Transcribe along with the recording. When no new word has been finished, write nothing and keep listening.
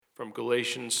from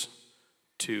Galatians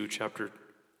 2, chapter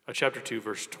 2,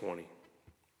 verse 20.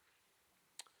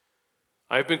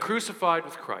 I have been crucified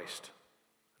with Christ,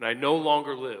 and I no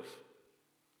longer live.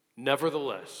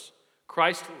 Nevertheless,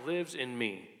 Christ lives in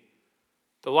me.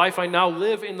 The life I now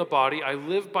live in the body, I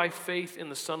live by faith in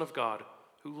the Son of God,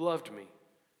 who loved me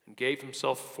and gave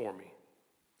himself for me.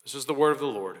 This is the word of the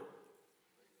Lord.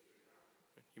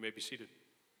 You may be seated.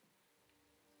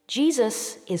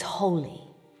 Jesus is holy.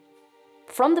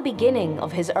 From the beginning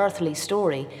of his earthly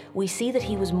story, we see that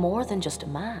he was more than just a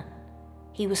man.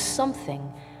 He was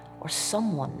something or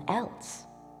someone else.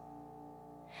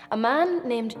 A man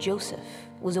named Joseph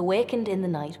was awakened in the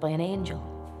night by an angel.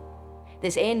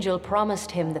 This angel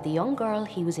promised him that the young girl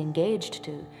he was engaged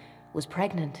to was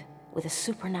pregnant with a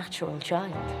supernatural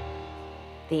child.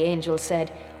 The angel said,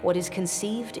 "What is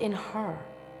conceived in her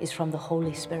is from the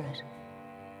Holy Spirit.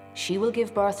 She will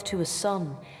give birth to a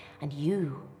son, and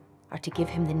you are to give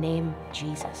him the name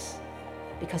Jesus,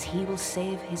 because he will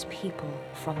save his people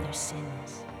from their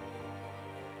sins."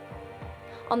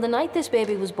 On the night this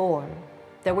baby was born,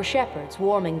 there were shepherds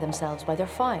warming themselves by their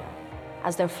fire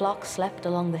as their flock slept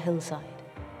along the hillside.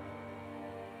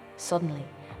 Suddenly,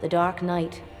 the dark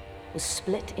night was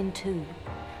split in two,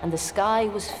 and the sky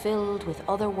was filled with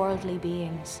otherworldly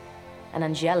beings, an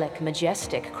angelic,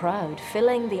 majestic crowd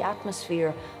filling the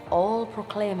atmosphere, all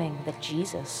proclaiming that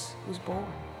Jesus was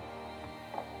born.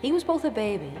 He was both a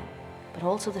baby, but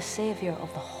also the Savior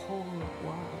of the whole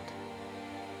world.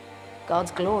 God's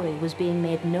glory was being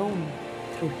made known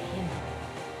through him.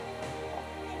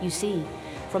 You see,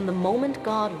 from the moment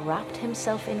God wrapped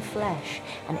himself in flesh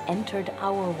and entered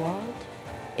our world,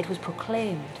 it was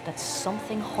proclaimed that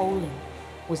something holy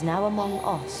was now among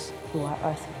us who are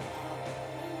earthly.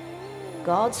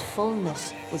 God's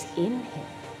fullness was in him,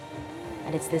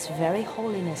 and it's this very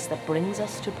holiness that brings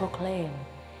us to proclaim,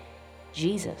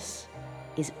 Jesus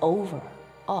is over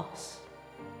us.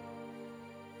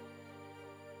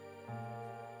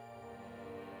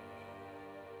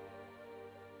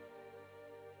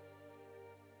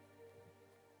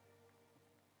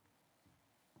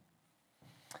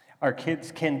 Our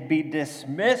kids can be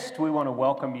dismissed. We want to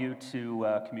welcome you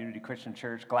to Community Christian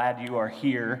Church. Glad you are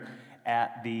here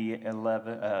at the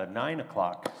 9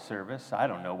 o'clock service. I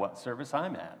don't know what service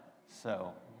I'm at,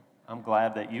 so I'm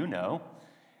glad that you know.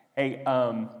 Hey,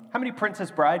 how many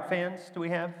Princess Bride fans do we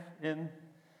have in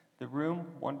the room?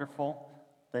 Wonderful.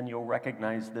 Then you'll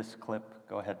recognize this clip.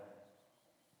 Go ahead.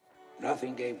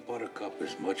 Nothing gave Buttercup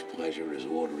as much pleasure as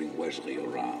ordering Wesley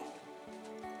around.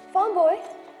 Farm boy,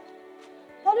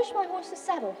 polish my horse's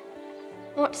saddle.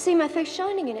 I want to see my face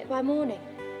shining in it by morning.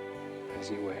 As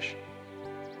you wish.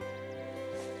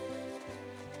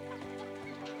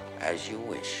 As you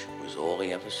wish was all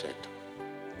he ever said to her.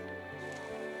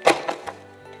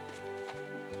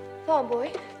 Farm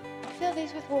boy, fill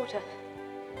these with water.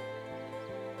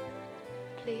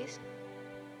 Please.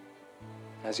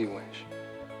 As you wish.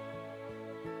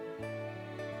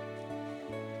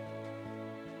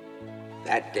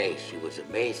 That day, she was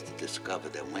amazed to discover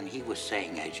that when he was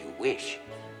saying, "as you wish,"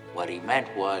 what he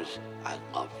meant was, "I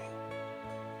love you."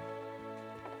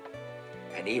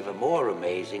 And even more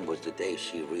amazing was the day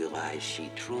she realized she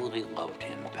truly loved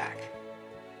him back.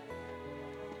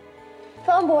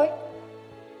 Farm boy.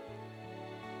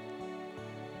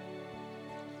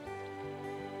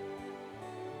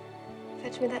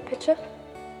 Fetch me that pitcher.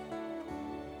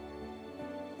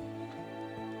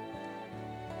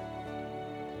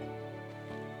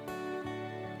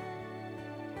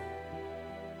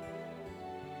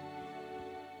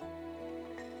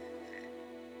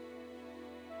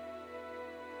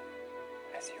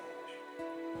 As you wish.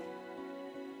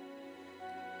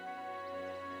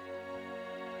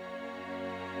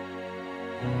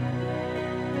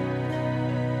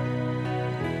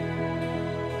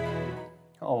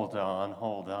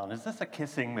 Hold on. Is this a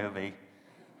kissing movie?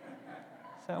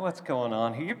 Is that what's going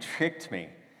on here? You tricked me.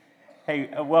 Hey,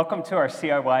 welcome to our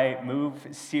CIY Move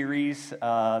series.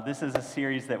 This is a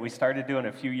series that we started doing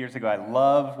a few years ago. I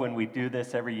love when we do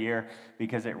this every year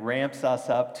because it ramps us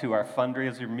up to our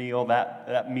fundraiser meal.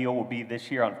 That meal will be this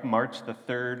year on March the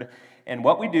 3rd. And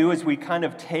what we do is we kind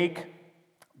of take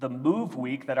the Move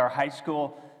Week that our high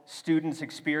school students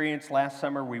experienced last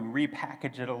summer. We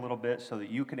repackage it a little bit so that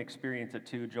you can experience it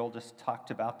too. Joel just talked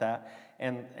about that.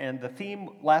 And the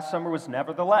theme last summer was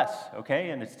nevertheless, okay?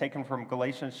 And it's taken from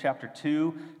Galatians chapter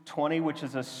 2, 20, which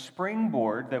is a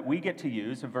springboard that we get to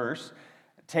use, a verse,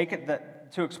 take it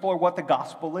to explore what the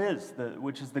gospel is,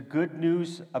 which is the good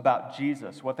news about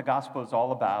Jesus, what the gospel is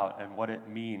all about and what it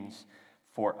means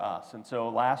for us. And so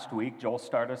last week, Joel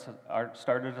started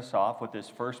us off with this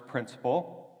first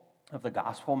principle of the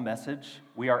gospel message.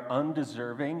 We are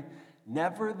undeserving.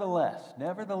 Nevertheless,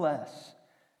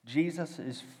 Jesus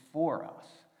is for us.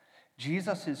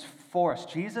 Jesus is for us.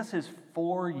 Jesus is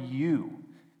for you.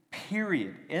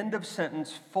 Period. End of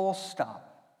sentence, full stop.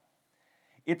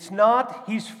 It's not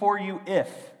he's for you if.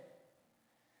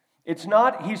 It's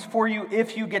not he's for you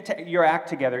if you get your act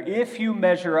together, if you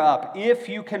measure up, if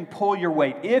you can pull your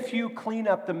weight, if you clean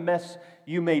up the mess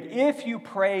you made, if you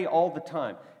pray all the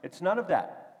time. It's none of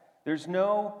that. There's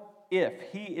no if.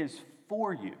 He is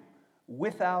for you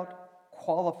without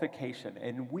qualification.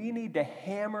 And we need to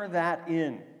hammer that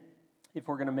in if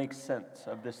we're going to make sense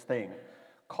of this thing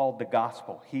called the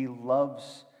gospel. He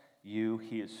loves you.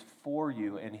 He is for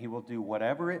you, and he will do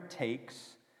whatever it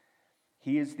takes.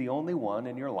 He is the only one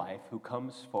in your life who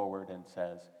comes forward and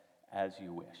says, as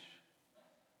you wish.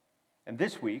 And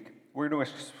this week, we're going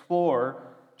to explore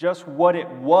just what it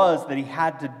was that he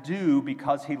had to do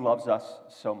because he loves us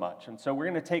so much. And so we're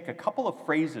going to take a couple of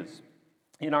phrases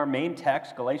in our main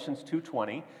text, Galatians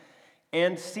 2:20,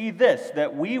 and see this,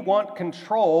 that we want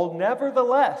control.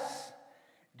 Nevertheless,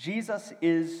 Jesus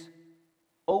is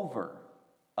over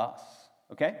us,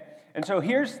 okay? And so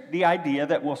here's the idea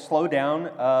that we'll slow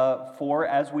down for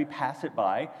as we pass it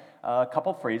by. A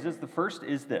couple phrases. The first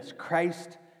is this: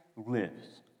 Christ lives.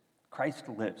 Christ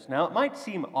lives. Now, it might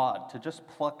seem odd to just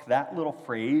pluck that little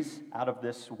phrase out of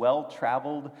this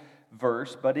well-traveled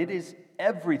verse, but it is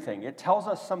everything. It tells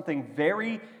us something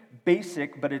very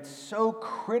basic, but it's so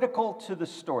critical to the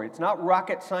story. It's not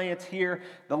rocket science here.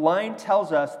 The line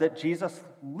tells us that Jesus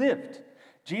lived.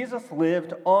 Jesus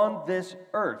lived on this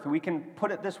earth. We can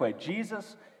put it this way: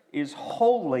 Jesus is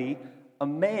wholly a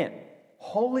man.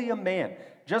 Wholly a man.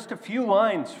 Just a few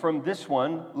lines from this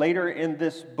one, later in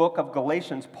this book of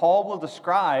Galatians, Paul will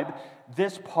describe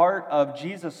this part of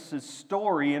Jesus'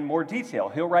 story in more detail.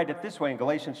 He'll write it this way in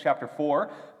Galatians chapter 4,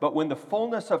 "But when the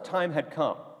fullness of time had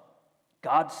come,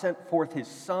 God sent forth his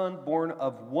Son, born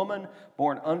of woman,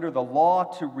 born under the law,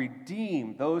 to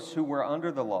redeem those who were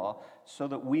under the law, so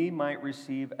that we might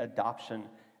receive adoption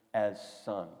as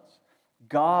sons."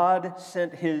 God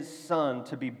sent his Son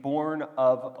to be born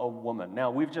of a woman. Now,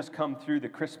 we've just come through the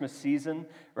Christmas season,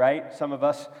 right? Some of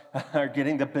us are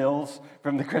getting the bills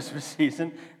from the Christmas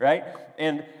season, right?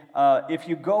 And if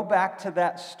you go back to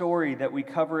that story that we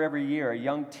cover every year, a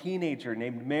young teenager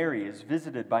named Mary is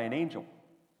visited by an angel.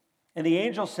 And the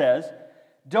angel says,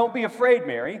 "Don't be afraid,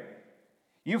 Mary.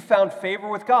 You found favor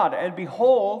with God. And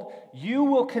behold, you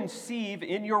will conceive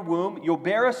in your womb, you'll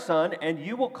bear a son, and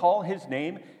you will call his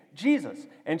name Jesus."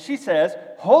 And she says,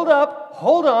 hold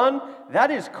on,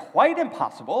 that is quite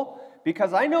impossible,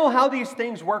 because I know how these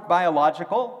things work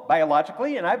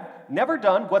biologically, and I've never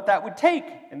done what that would take.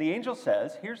 And the angel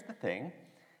says, here's the thing,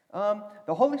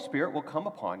 the Holy Spirit will come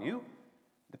upon you,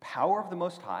 the power of the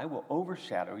Most High will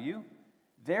overshadow you,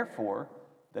 therefore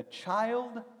the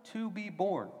child to be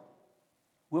born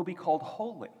will be called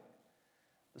Holy,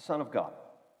 the Son of God.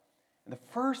 And the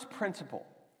first principle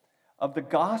of the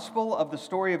gospel of the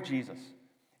story of Jesus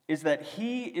is that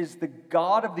he is the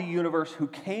God of the universe who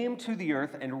came to the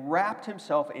earth and wrapped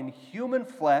himself in human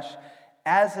flesh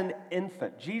as an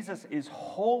infant. Jesus is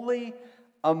wholly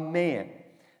a man.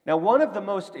 Now, one of the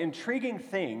most intriguing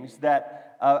things that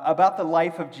about the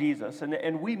life of Jesus,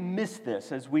 and we miss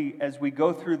this as we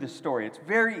go through the story, it's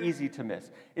very easy to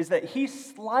miss, is that he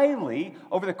slyly,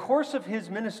 over the course of his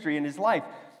ministry and his life,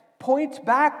 points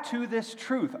back to this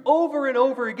truth over and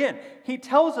over again. He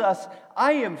tells us,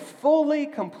 I am fully,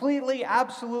 completely,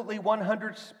 absolutely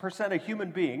 100% a human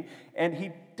being, and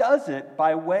he does it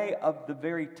by way of the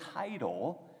very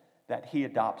title that he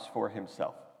adopts for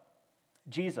himself.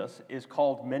 Jesus is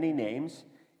called many names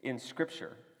in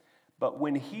Scripture, but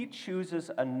when he chooses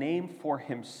a name for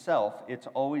himself, it's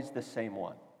always the same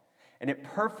one. And it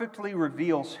perfectly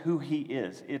reveals who he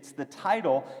is. It's the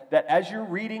title that as you're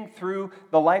reading through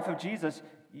the life of Jesus,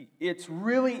 it's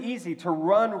really easy to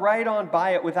run right on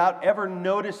by it without ever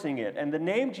noticing it. And the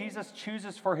name Jesus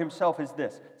chooses for himself is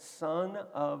this: Son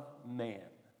of Man.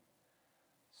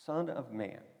 Son of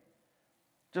Man.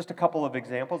 Just a couple of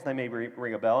examples, they may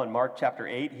ring a bell. In Mark chapter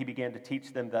 8, he began to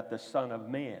teach them that the Son of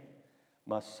Man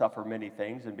must suffer many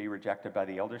things and be rejected by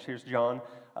the elders. Here's John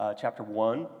chapter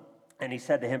 1. And he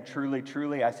said to him, "Truly,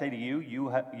 truly, I say to you,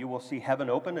 you will see heaven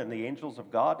open and the angels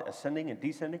of God ascending and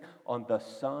descending on the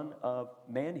Son of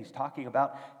Man." He's talking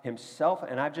about himself,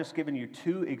 and I've just given you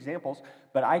 2 examples,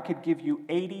 but I could give you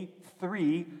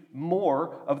 83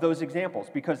 more of those examples,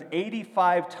 because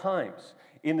 85 times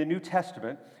in the New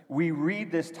Testament, we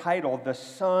read this title, the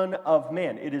Son of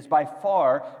Man. It is by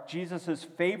far Jesus'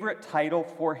 favorite title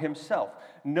for himself.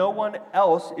 No one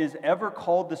else is ever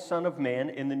called the Son of Man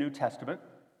in the New Testament.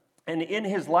 And in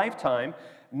his lifetime,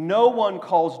 no one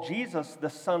calls Jesus the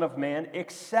Son of Man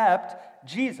except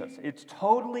Jesus. It's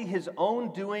totally his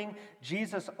own doing.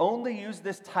 Jesus only used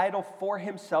this title for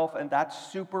himself, and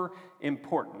that's super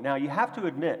important. Now, you have to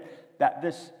admit that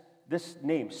this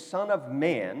name, Son of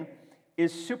Man,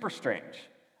 is super strange.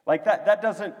 Like that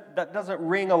doesn't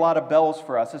ring a lot of bells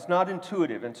for us. It's not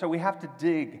intuitive, and so we have to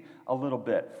dig a little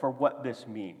bit for what this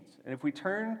means. And if we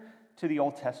turn to the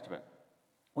Old Testament,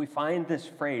 we find this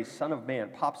phrase, Son of Man,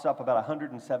 pops up about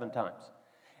 107 times.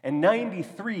 And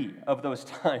 93 of those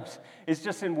times is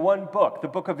just in one book, the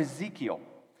book of Ezekiel.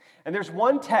 And there's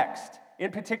one text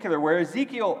in particular where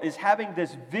Ezekiel is having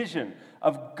this vision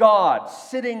of God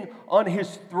sitting on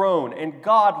his throne, and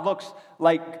God looks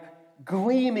like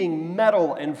gleaming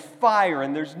metal and fire,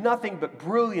 and there's nothing but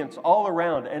brilliance all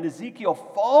around. And Ezekiel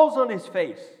falls on his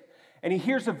face, and he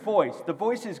hears a voice. The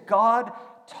voice is God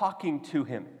talking to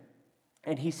him.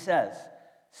 And he says,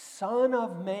 Son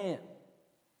of man,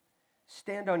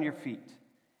 stand on your feet,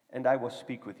 and I will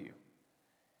speak with you.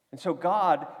 And so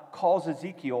God calls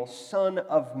Ezekiel Son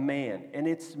of Man, and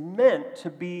it's meant to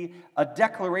be a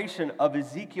declaration of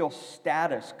Ezekiel's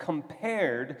status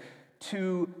compared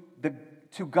to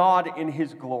God in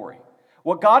his glory.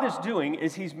 What God is doing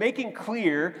is he's making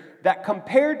clear that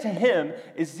compared to him,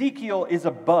 Ezekiel is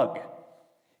a bug.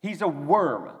 He's a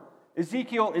worm.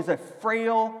 Ezekiel is a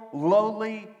frail,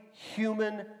 lowly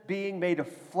human being made of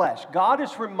flesh. God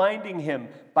is reminding him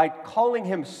by calling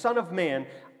him Son of Man,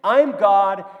 I'm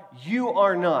God, you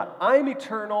are not. I'm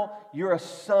eternal, you're a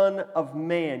son of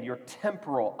man. You're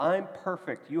temporal, I'm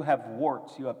perfect. You have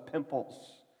warts, you have pimples.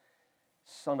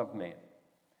 Son of Man.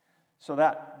 So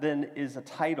that then is a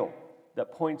title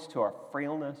that points to our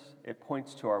frailness. It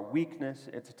points to our weakness.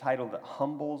 It's a title that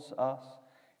humbles us.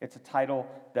 It's a title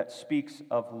that speaks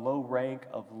of low rank,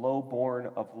 of low born,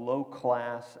 of low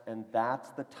class, and that's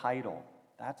the title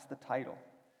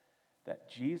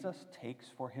that Jesus takes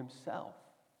for himself.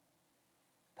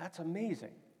 That's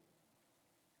amazing.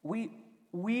 We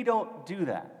don't do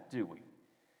that, do we?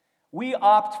 We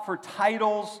opt for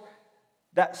titles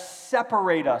that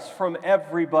separate us from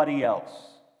everybody else.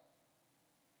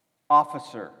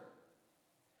 Officer,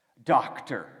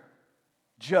 doctor,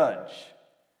 judge,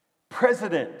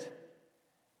 president,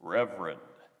 reverend,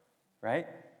 right?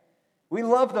 We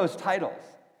love those titles.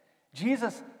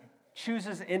 Jesus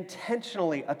chooses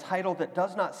intentionally a title that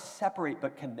does not separate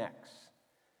but connects.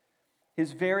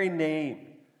 His very name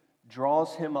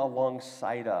draws him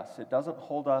alongside us. It doesn't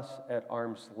hold us at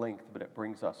arm's length, but it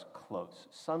brings us close.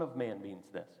 Son of Man means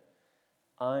this: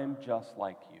 I'm just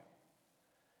like you.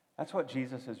 That's what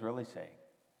Jesus is really saying.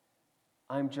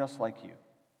 I'm just like you.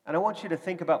 And I want you to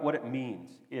think about what it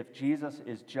means if Jesus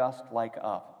is just like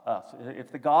us.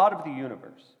 If the God of the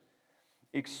universe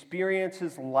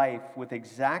experiences life with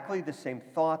exactly the same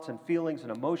thoughts and feelings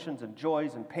and emotions and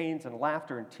joys and pains and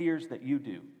laughter and tears that you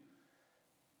do,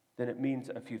 then it means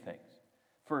a few things.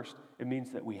 First, it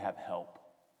means that we have help.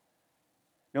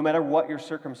 No matter what your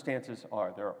circumstances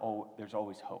are, there's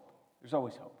always hope. There's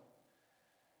always hope.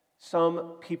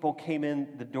 Some people came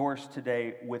in the doors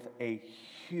today with a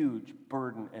huge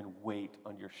burden and weight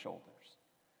on your shoulders.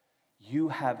 You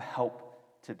have help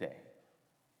today.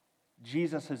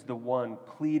 Jesus is the one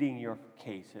pleading your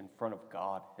case in front of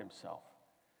God himself.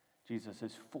 Jesus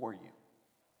is for you.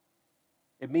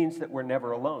 It means that we're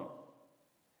never alone.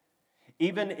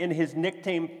 Even in his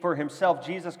nickname for himself,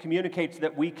 Jesus communicates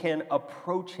that we can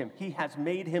approach him. He has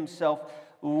made himself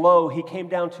low. He came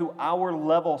down to our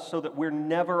level so that we're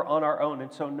never on our own.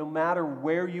 And so no matter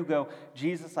where you go,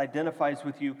 Jesus identifies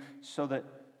with you so that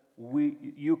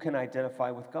you can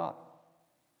identify with God.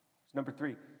 Number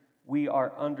 3, we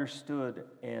are understood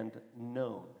and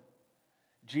known.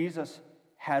 Jesus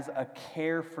has a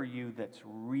care for you that's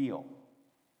real.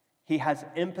 He has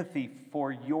empathy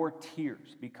for your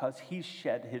tears because he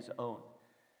shed his own.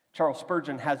 Charles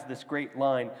Spurgeon has this great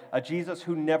line, a Jesus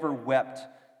who never wept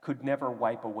could never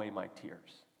wipe away my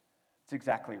tears. It's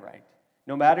exactly right.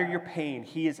 No matter your pain,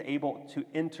 he is able to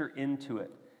enter into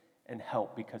it and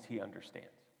help because he understands.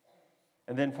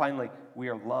 And then finally, we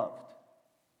are loved.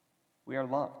 We are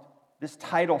loved. This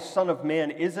title, Son of Man,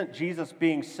 isn't Jesus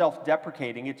being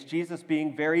self-deprecating. It's Jesus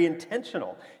being very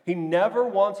intentional. He never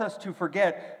wants us to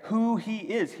forget who he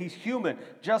is. He's human,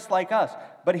 just like us.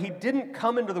 But he didn't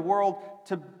come into the world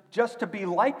just to be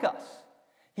like us.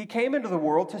 He came into the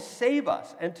world to save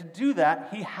us. And to do that,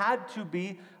 he had to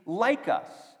be like us.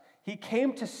 He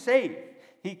came to save.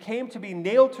 He came to be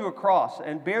nailed to a cross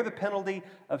and bear the penalty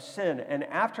of sin. And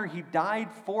after he died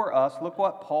for us, look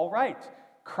what Paul writes.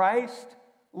 Christ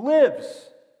lives.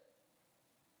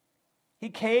 He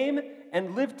came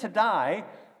and lived to die,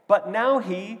 but now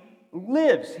he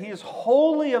lives. He is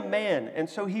wholly a man, and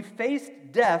so he faced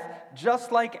death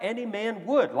just like any man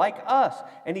would, like us.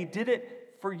 And he did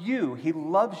it for you. He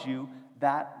loves you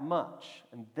that much.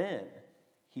 And then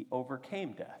he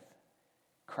overcame death.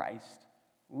 Christ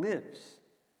lives.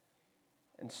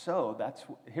 And so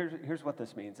here's what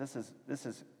this means. This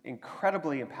is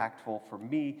incredibly impactful for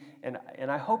me, and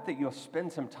I hope that you'll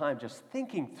spend some time just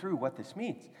thinking through what this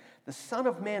means. The Son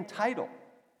of Man title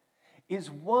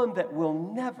is one that will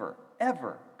never,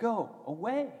 ever go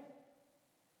away.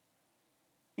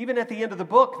 Even at the end of the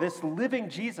book, this living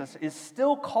Jesus is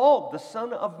still called the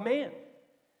Son of Man.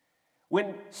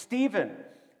 When Stephen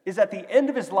is at the end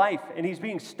of his life and he's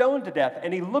being stoned to death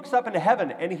and he looks up into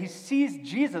heaven and he sees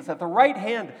Jesus at the right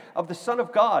hand of the Son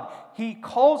of God, he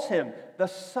calls him the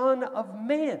Son of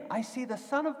Man. I see the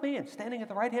Son of Man standing at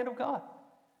the right hand of God.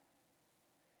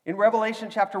 In Revelation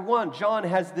chapter 1, John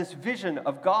has this vision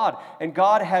of God, and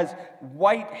God has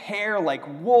white hair like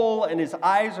wool, and his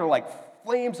eyes are like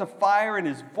flames of fire, and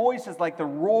his voice is like the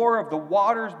roar of the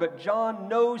waters, but John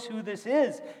knows who this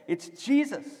is. It's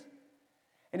Jesus.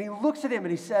 And he looks at him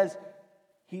and he says,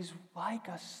 he's like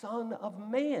a son of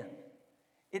man.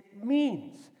 It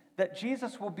means that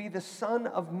Jesus will be the Son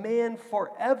of Man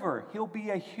forever. He'll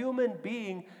be a human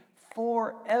being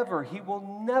forever. He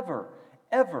will never,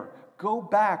 ever go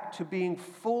back to being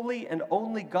fully and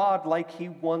only God like he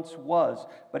once was,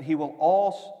 but he will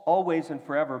always and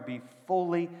forever be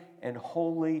fully and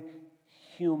wholly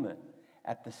human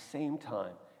at the same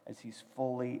time as he's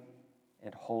fully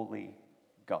and wholly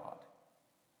God.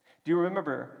 Do you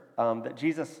remember that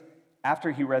Jesus,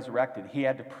 after he resurrected, he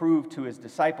had to prove to his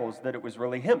disciples that it was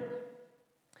really him?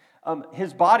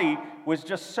 His body was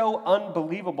just so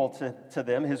unbelievable to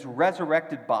them, his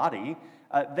resurrected body.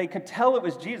 They could tell it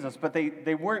was Jesus, but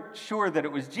they weren't sure that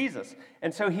it was Jesus.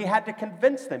 And so he had to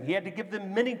convince them. He had to give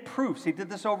them many proofs. He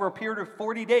did this over a period of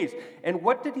 40 days. And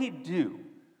what did he do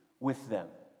with them?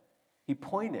 He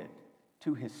pointed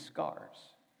to his scars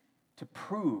to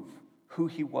prove who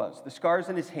he was. The scars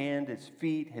in his hand, his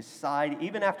feet, his side,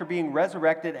 even after being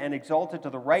resurrected and exalted to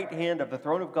the right hand of the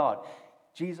throne of God,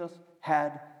 Jesus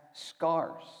had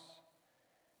scars.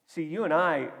 See, you and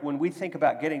I, when we think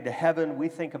about getting to heaven, we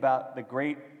think about the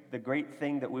great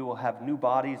thing that we will have new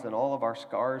bodies and all of our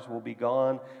scars will be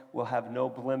gone. We'll have no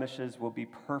blemishes. We'll be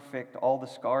perfect. All the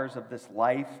scars of this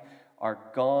life are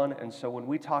gone. And so when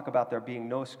we talk about there being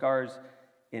no scars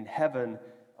in heaven,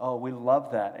 oh, we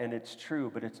love that, and it's true,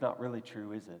 but it's not really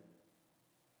true, is it?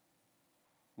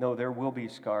 No, there will be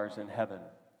scars in heaven.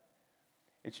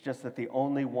 It's just that the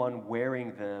only one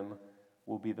wearing them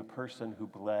will be the person who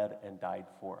bled and died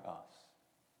for us.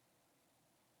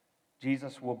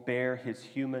 Jesus will bear his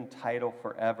human title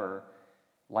forever.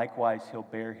 Likewise, he'll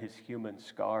bear his human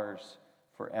scars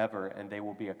forever, and they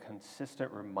will be a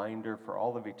consistent reminder for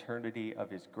all of eternity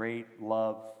of his great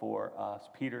love for us.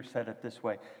 Peter said it this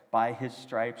way, by his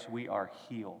stripes we are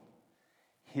healed.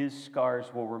 His scars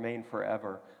will remain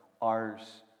forever. Ours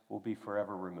will be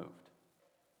forever removed.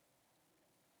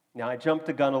 Now, I jumped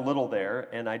the gun a little there,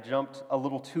 and I jumped a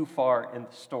little too far in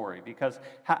the story, because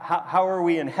how are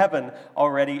we in heaven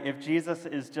already if Jesus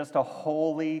is just a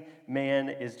holy man,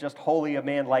 is just wholly a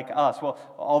man like us? Well,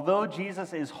 although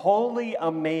Jesus is wholly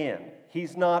a man,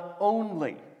 he's not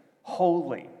only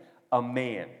wholly a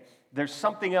man. There's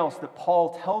something else that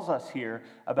Paul tells us here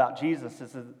about Jesus.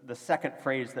 This is the second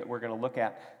phrase that we're going to look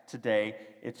at today.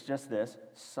 It's just this,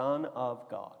 Son of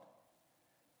God.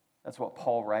 That's what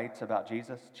Paul writes about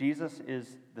Jesus. Jesus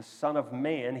is the Son of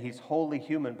Man. He's wholly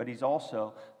human, but he's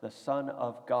also the Son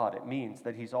of God. It means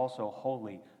that he's also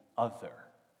wholly other.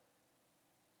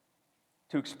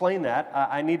 To explain that,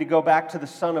 I need to go back to the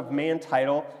Son of Man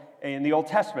title in the Old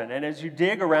Testament. And as you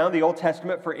dig around the Old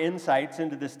Testament for insights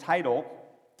into this title,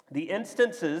 the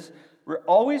instances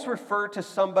always refer to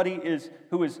somebody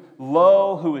who is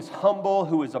low, who is humble,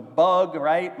 who is a bug,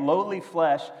 right? Lowly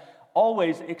flesh,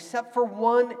 always, except for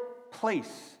one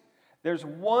place. There's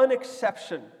one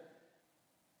exception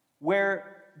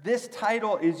where this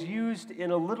title is used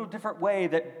in a little different way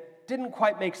that didn't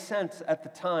quite make sense at the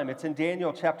time. It's in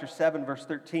Daniel chapter 7, verse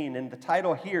 13, and the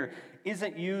title here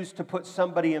isn't used to put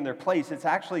somebody in their place. It's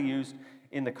actually used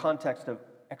in the context of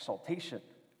exaltation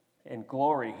and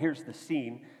glory. Here's the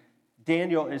scene.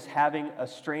 Daniel is having a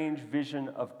strange vision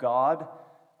of God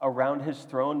around his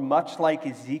throne, much like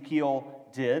Ezekiel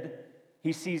did.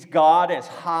 He sees God as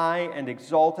high and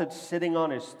exalted, sitting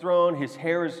on his throne. His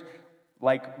hair is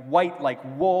like white, like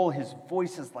wool. His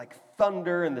voice is like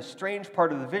thunder. And the strange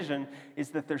part of the vision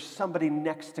is that there's somebody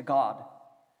next to God.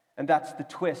 And that's the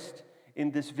twist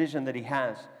in this vision that he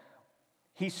has.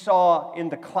 He saw in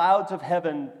the clouds of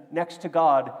heaven next to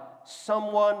God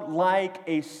someone like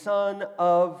a son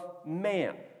of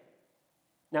man.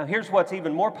 Now, here's what's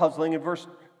even more puzzling. In verse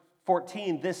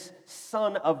 14, this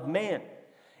son of man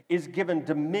is given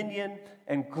dominion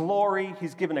and glory.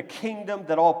 He's given a kingdom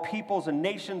that all peoples and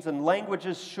nations and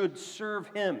languages should serve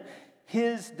him.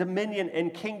 His dominion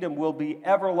and kingdom will be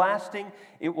everlasting.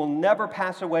 It will never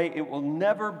pass away. It will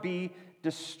never be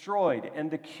destroyed. And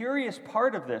the curious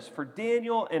part of this for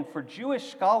Daniel and for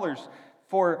Jewish scholars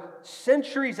for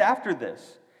centuries after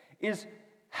this is,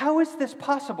 how is this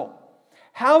possible?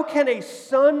 How can a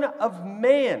son of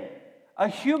man, a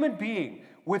human being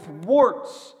with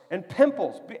warts and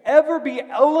pimples, ever be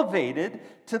elevated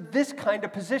to this kind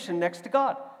of position next to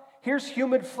God? Here's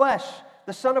human flesh,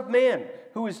 the Son of Man,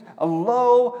 who is a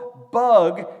low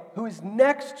bug, who is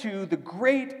next to the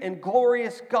great and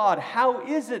glorious God. How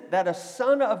is it that a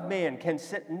Son of Man can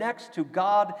sit next to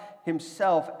God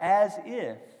himself as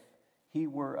if he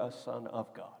were a son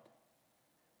of God?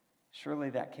 Surely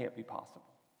that can't be possible.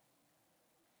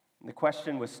 And the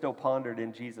question was still pondered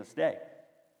in Jesus' day.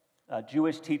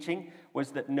 Jewish teaching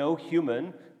was that no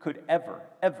human could ever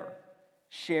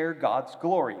share God's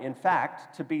glory. In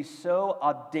fact, to be so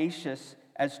audacious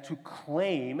as to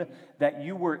claim that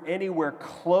you were anywhere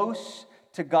close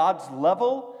to God's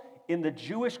level in the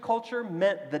Jewish culture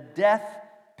meant the death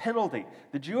penalty.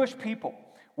 The Jewish people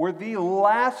were the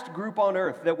last group on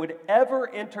earth that would ever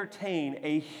entertain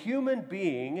a human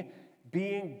being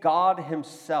being God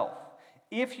himself.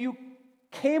 If you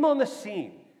came on the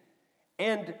scene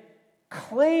and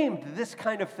claimed this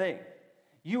kind of thing,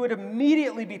 you would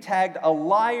immediately be tagged a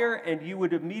liar, and you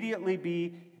would immediately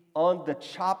be on the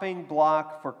chopping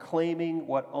block for claiming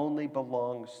what only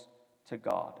belongs to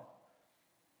God.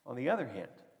 On the other hand,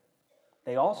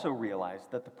 they also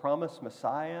realized that the promised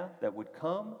Messiah that would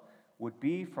come would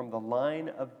be from the line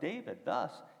of David.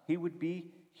 Thus, he would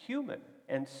be human,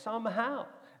 and somehow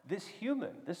this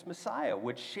human, this Messiah,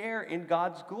 would share in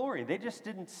God's glory. They just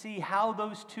didn't see how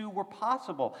those two were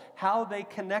possible, how they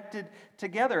connected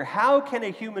together. How can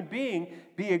a human being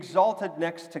be exalted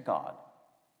next to God?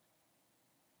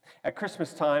 At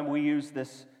Christmas time, we use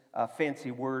this fancy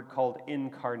word called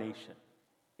incarnation.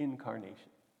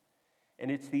 Incarnation. And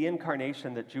it's the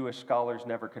incarnation that Jewish scholars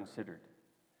never considered.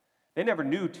 They never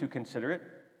knew to consider it.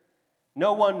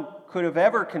 No one could have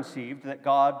ever conceived that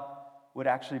God would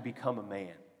actually become a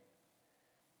man.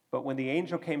 But when the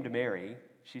angel came to Mary,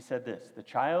 she said this: the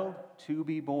child to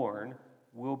be born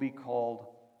will be called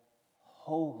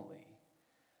Holy,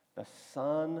 the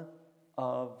Son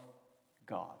of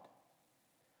God.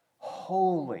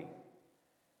 Holy.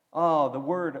 Oh, the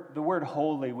word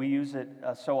holy, we use it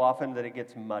so often that it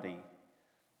gets muddy.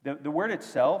 The word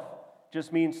itself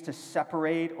just means to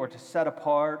separate or to set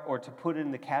apart or to put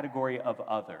in the category of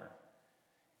other.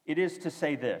 It is to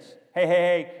say this: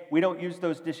 hey, we don't use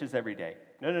those dishes every day.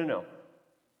 No.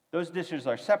 Those dishes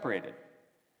are separated.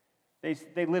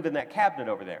 They live in that cabinet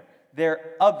over there.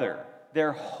 They're other.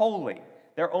 They're holy.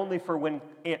 They're only for when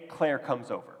Aunt Claire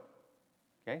comes over.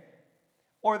 Okay?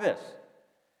 Or this: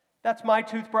 that's my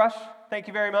toothbrush. Thank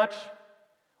you very much.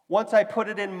 Once I put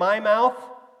it in my mouth,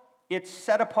 it's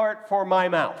set apart for my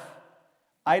mouth.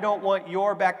 I don't want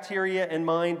your bacteria and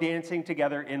mine dancing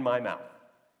together in my mouth.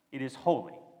 It is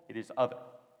holy. It is other.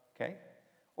 Okay?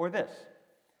 Or this: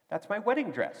 that's my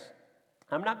wedding dress.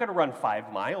 I'm not going to run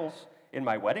 5 miles in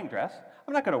my wedding dress.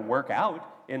 I'm not going to work out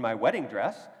in my wedding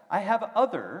dress. I have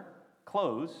other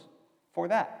clothes for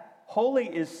that. Holy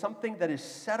is something that is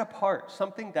set apart,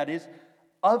 something that is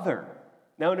other.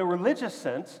 Now, in a religious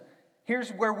sense, here's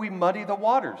where we muddy the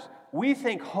waters. We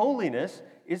think holiness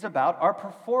is about our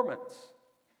performance.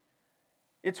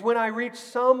 It's when I reach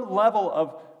some level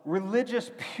of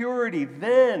religious purity,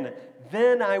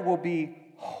 then I will be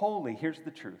holy. Here's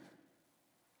the truth.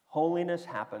 Holiness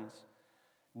happens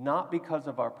not because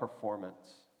of our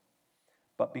performance,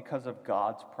 but because of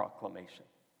God's proclamation.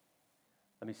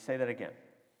 Let me say that again.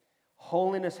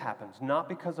 Holiness happens not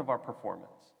because of our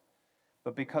performance,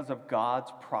 but because of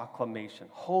God's proclamation.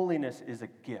 Holiness is a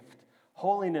gift.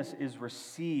 Holiness is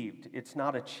received. It's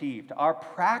not achieved. Our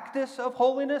practice of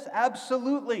holiness,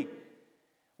 absolutely.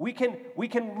 We can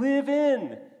live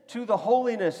in to the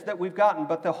holiness that we've gotten,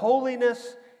 but the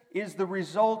holiness is the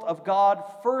result of God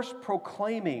first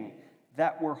proclaiming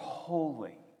that we're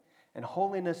holy. And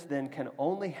holiness then can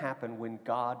only happen when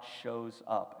God shows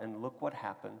up. And look what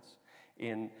happens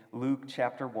in Luke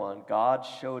chapter 1. God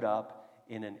showed up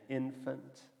in an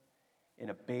infant in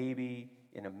a baby,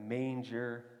 in a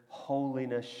manger.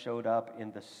 Holiness showed up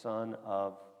in the Son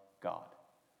of God.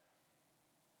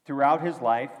 Throughout his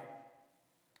life,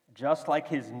 just like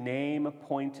his name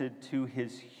pointed to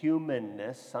his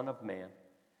humanness, Son of Man,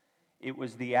 it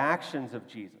was the actions of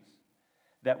Jesus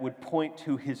that would point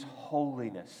to his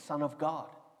holiness, Son of God.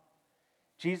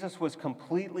 Jesus was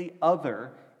completely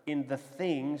other in the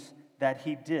things that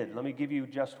he did. Let me give you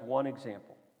just one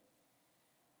example.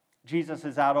 Jesus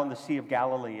is out on the Sea of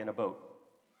Galilee in a boat.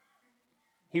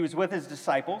 He was with his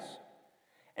disciples,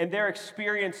 and they're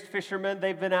experienced fishermen.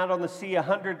 They've been out on the sea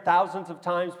 100,000 of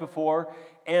times before,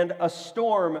 and a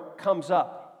storm comes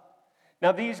up.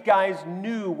 Now, these guys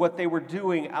knew what they were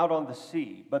doing out on the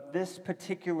sea, but this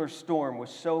particular storm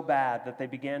was so bad that they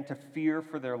began to fear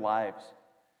for their lives.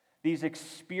 These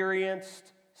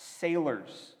experienced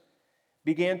sailors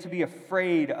began to be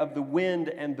afraid of the wind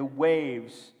and the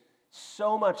waves,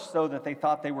 so much so that they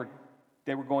thought they were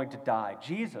going to die.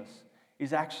 Jesus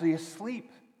is actually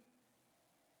asleep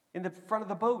in the front of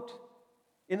the boat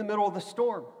in the middle of the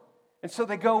storm. And so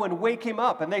they go and wake him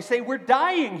up, and they say, "We're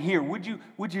dying here. Would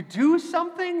you do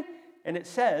something?" And it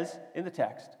says in the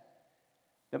text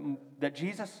that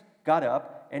Jesus got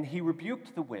up and he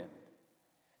rebuked the wind.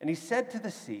 And he said to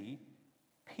the sea,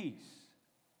 "Peace,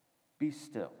 be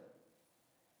still."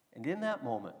 And in that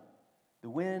moment, the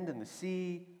wind and the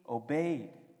sea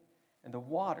obeyed, and the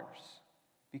waters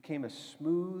became as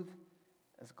smooth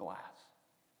as glass.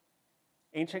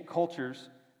 Ancient cultures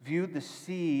viewed the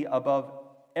sea above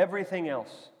everything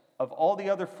else, of all the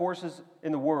other forces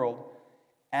in the world,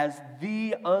 as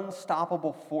the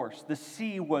unstoppable force. The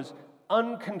sea was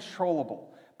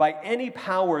uncontrollable by any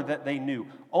power that they knew.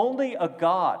 Only a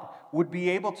God would be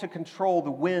able to control the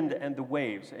wind and the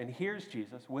waves. And here's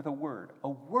Jesus with a word,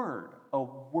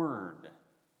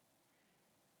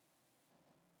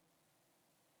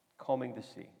 calming the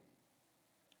sea.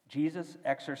 Jesus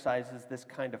exercises this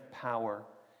kind of power,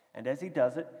 and as he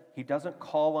does it, he doesn't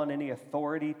call on any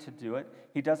authority to do it.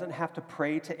 He doesn't have to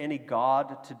pray to any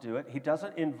god to do it. He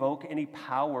doesn't invoke any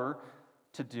power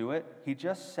to do it. He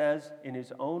just says in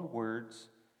his own words,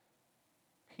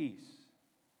 "Peace,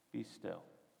 be still."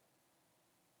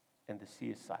 And the sea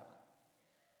is silent.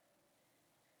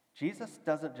 Jesus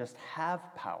doesn't just have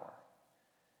power.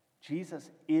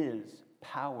 Jesus is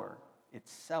power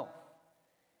itself.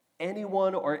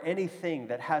 Anyone or anything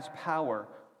that has power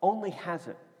only has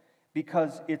it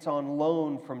because it's on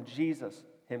loan from Jesus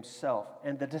himself.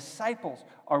 And the disciples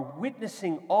are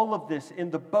witnessing all of this in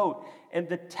the boat. And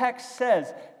the text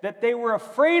says that they were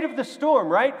afraid of the storm,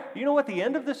 right? You know what the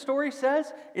end of the story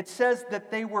says? It says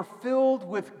that they were filled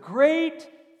with great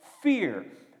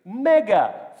fear,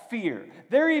 mega fear.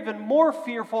 They're even more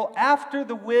fearful after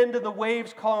the wind and the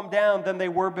waves calm down than they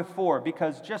were before,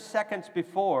 because just seconds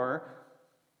before,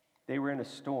 they were in a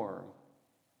storm.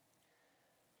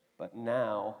 But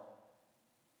now,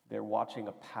 they're watching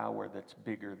a power that's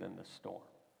bigger than the storm.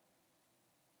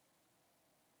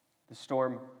 The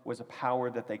storm was a power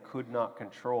that they could not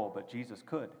control, but Jesus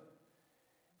could.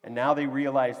 And now they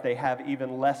realize they have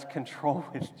even less control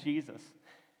with Jesus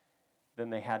than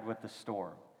they had with the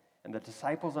storm. And the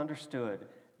disciples understood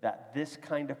that this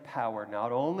kind of power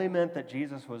not only meant that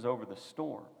Jesus was over the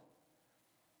storm,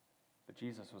 but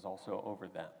Jesus was also over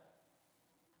them.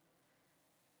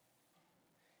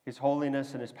 His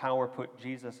holiness and his power put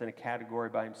Jesus in a category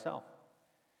by himself.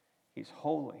 He's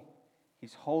holy.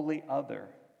 He's wholly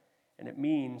other. And it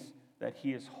means that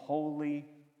he is wholly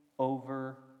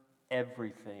over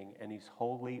everything, and he's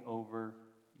wholly over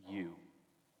you.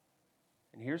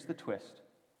 And here's the twist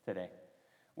today.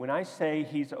 When I say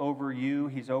he's over you,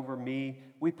 he's over me,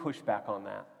 we push back on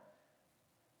that.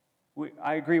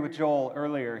 I agree with Joel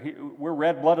earlier. We're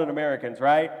red-blooded Americans,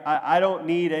 right? I don't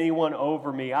need anyone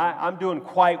over me. I'm doing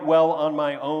quite well on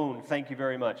my own. Thank you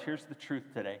very much. Here's the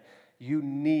truth today. You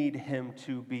need him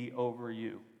to be over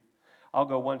you. I'll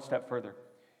go one step further.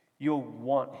 You'll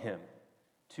want him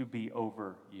to be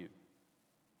over you.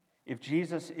 If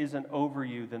Jesus isn't over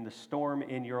you, then the storm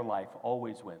in your life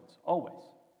always wins. Always.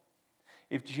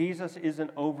 If Jesus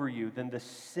isn't over you, then the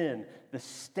sin, the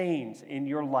stains in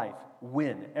your life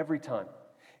win every time.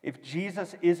 If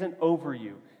Jesus isn't over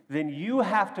you, then you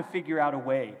have to figure out a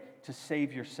way to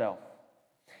save yourself.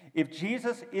 If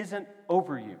Jesus isn't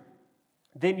over you,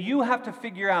 then you have to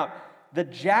figure out the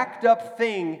jacked up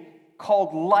thing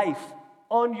called life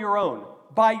on your own,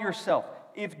 by yourself.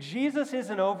 If Jesus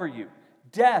isn't over you,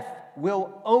 death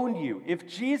will own you. If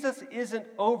Jesus isn't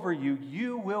over you,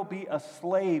 you will be a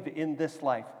slave in this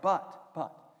life. But,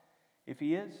 if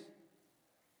he is,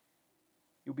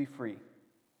 you'll be free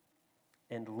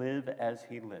and live as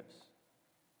he lives.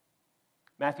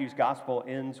 Matthew's gospel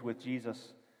ends with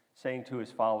Jesus saying to his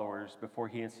followers before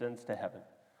he ascends to heaven,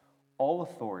 all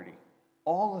authority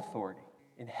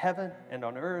in heaven and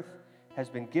on earth has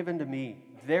been given to me.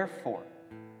 Therefore,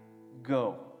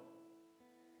 go.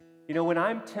 You know, when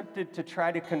I'm tempted to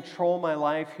try to control my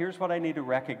life, here's what I need to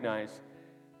recognize.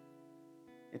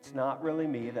 It's not really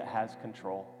me that has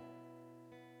control.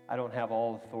 I don't have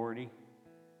all authority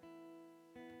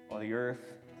on the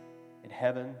earth, in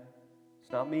heaven.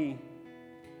 It's not me.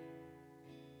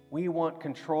 We want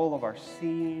control of our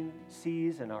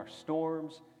seas and our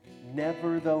storms.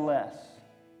 Nevertheless,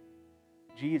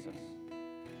 Jesus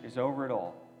is over it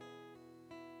all.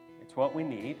 It's what we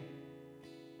need,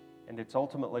 and it's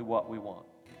ultimately what we want.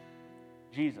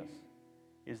 Jesus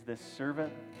is this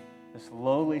servant, this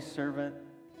lowly servant,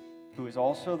 who is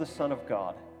also the Son of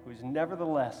God, who is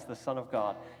nevertheless the Son of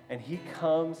God. And he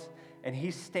comes and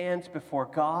he stands before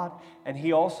God, and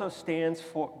he also stands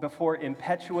before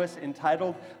impetuous,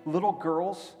 entitled little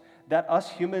girls that us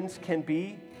humans can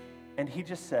be, and he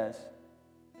just says,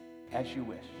 as you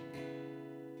wish.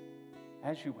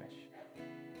 As you wish.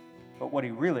 But what he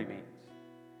really means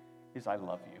is, I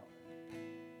love you.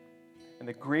 And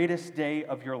the greatest day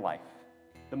of your life,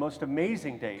 the most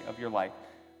amazing day of your life,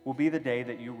 will be the day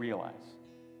that you realize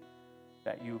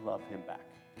that you love him back.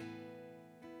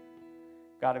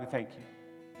 God, we thank you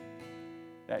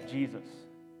that Jesus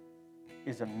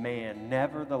is a man.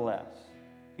 Nevertheless,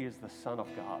 he is the Son of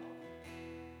God.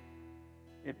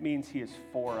 It means he is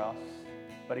for us,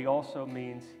 but he also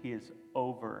means he is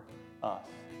over us.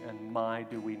 And my,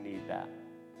 do we need that.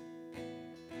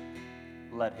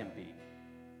 Let him be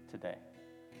today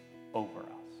over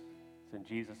us. It's in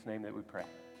Jesus' name that we pray.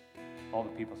 All the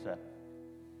people said.